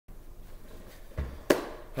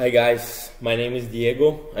Hi guys, my name is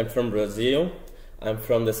Diego. I'm from Brazil. I'm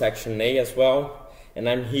from the section A as well, and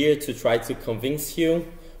I'm here to try to convince you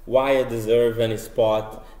why I deserve any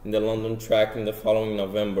spot in the London track in the following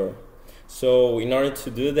November. So in order to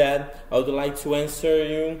do that, I would like to answer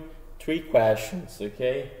you three questions,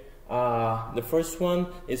 okay? The first one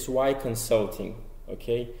is why consulting,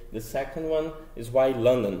 okay? The second one is why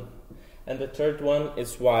London. And the third one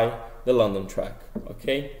is why the London track,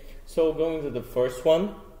 okay? So going to the first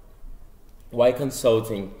one, why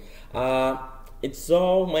consulting? My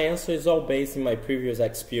answer is all based in my previous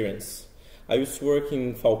experience. I used to work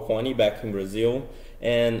in Falcone back in Brazil,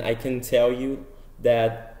 and I can tell you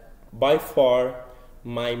that by far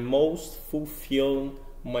my most fulfilled,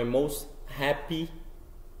 my most happy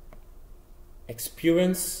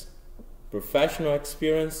experience, professional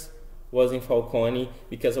experience, was in Falcone,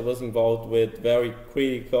 because I was involved with very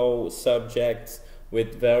critical subjects,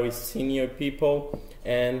 with very senior people,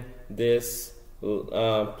 and this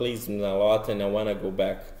pleased me a lot, and I want to go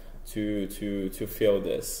back to feel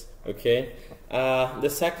this, okay? The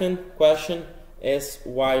second question is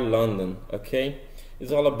why London, okay?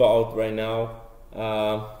 It's all about right now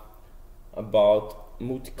about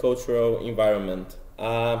multicultural environment.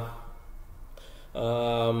 I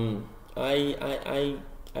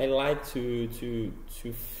like to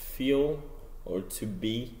feel or to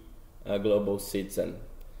be a global citizen.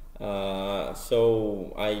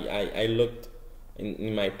 So I looked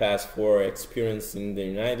in my past for experience in the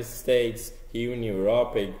United States, here in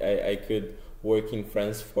Europe. I could work in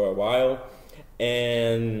France for a while,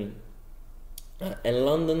 and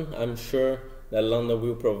London, I'm sure that London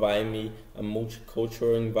will provide me a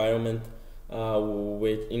multicultural environment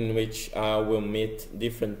in which I will meet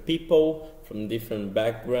different people from different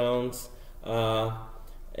backgrounds, and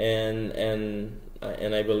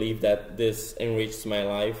I believe that this enriches my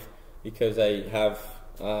life, because I have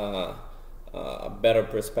a better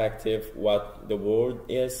perspective what the world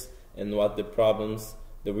is and what the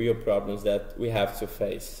real problems that we have to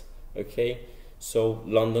face. Okay, so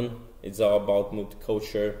London is all about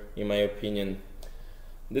multicultural, in my opinion.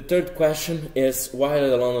 The third question is why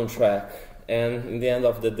the London track, and in the end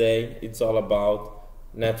of the day, it's all about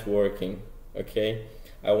networking. Okay,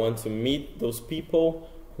 I want to meet those people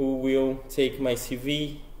who will take my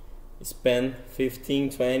CV, spend 15,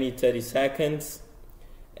 20, 30 seconds,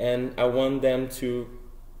 and I want them to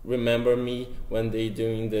remember me when they're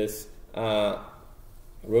doing this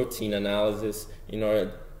routine analysis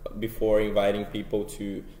before inviting people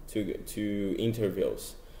to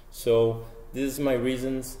interviews. So this is my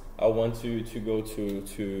reasons I want to go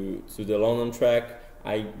to the London track.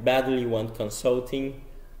 I badly want consulting.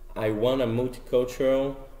 I want a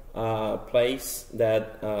multicultural place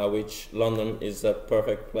which London is a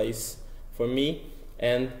perfect place for me,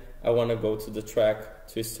 and I want to go to the track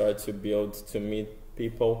to start to meet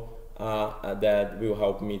people that will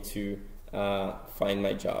help me to find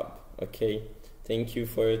my job. Okay, thank you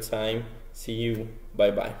for your time. See you.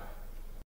 Bye bye.